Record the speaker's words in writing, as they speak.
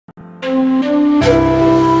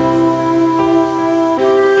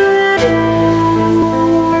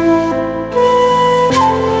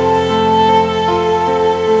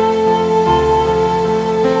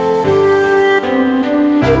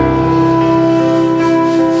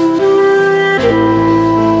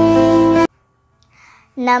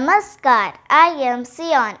Namaskar, I am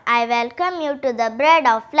Sion. I welcome you to the Bread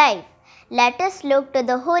of Life. Let us look to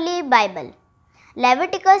the Holy Bible.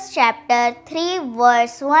 Leviticus chapter 3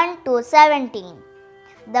 verse 1 to 17.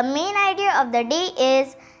 The main idea of the day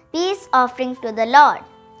is peace offering to the Lord.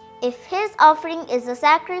 If his offering is a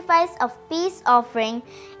sacrifice of peace offering,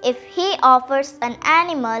 if he offers an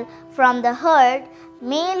animal from the herd,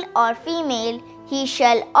 male or female, he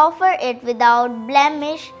shall offer it without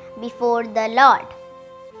blemish before the Lord.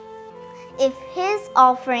 If his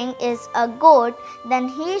offering is a goat, then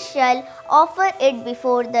he shall offer it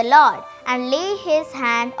before the Lord, and lay his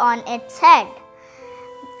hand on its head,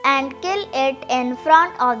 and kill it in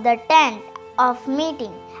front of the tent of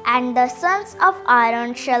meeting. And the sons of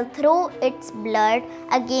Aaron shall throw its blood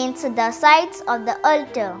against the sides of the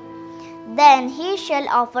altar. Then he shall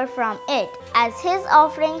offer from it, as his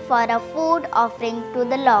offering for a food offering to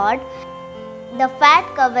the Lord, the fat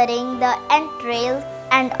covering the entrails,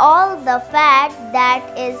 and all the fat that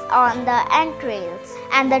is on the entrails,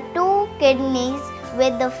 and the 2 kidneys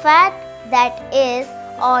with the fat that is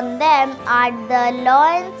on them are the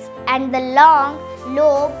loins, and the long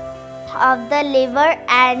lobe of the liver,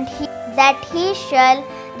 and that he shall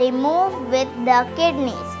remove with the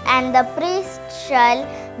kidneys, and the priest shall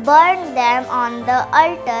burn them on the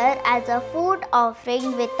altar as a food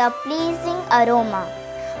offering with a pleasing aroma.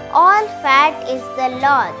 All fat is the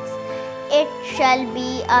Lord's. It shall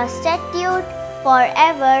be a statute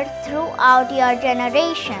forever throughout your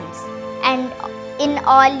generations, and in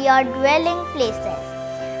all your dwelling places,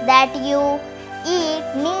 that you eat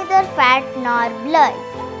neither fat nor blood.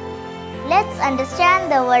 Let's understand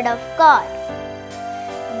the word of God.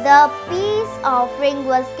 The peace offering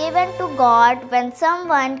was given to God when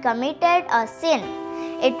someone committed a sin.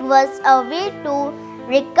 It was a way to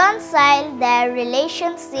reconcile their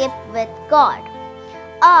relationship with God.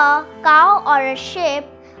 A cow or a sheep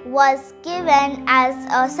was given as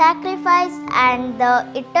a sacrifice, and the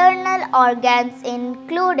internal organs,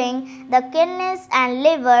 including the kidneys and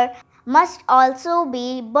liver, must also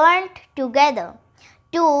be burnt together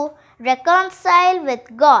to reconcile with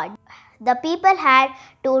God. The people had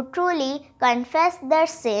to truly confess their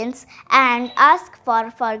sins and ask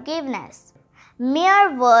for forgiveness.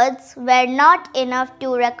 Mere words were not enough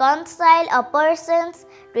to reconcile a person's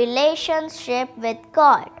relationship with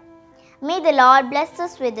God. May the Lord bless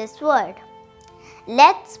us with His word.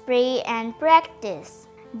 Let's pray and practice.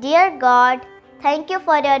 Dear God, thank you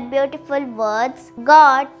for your beautiful words.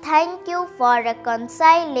 God, thank you for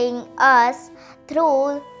reconciling us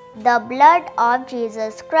through the blood of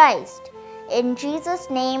Jesus Christ. In Jesus'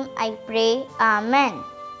 name I pray. Amen.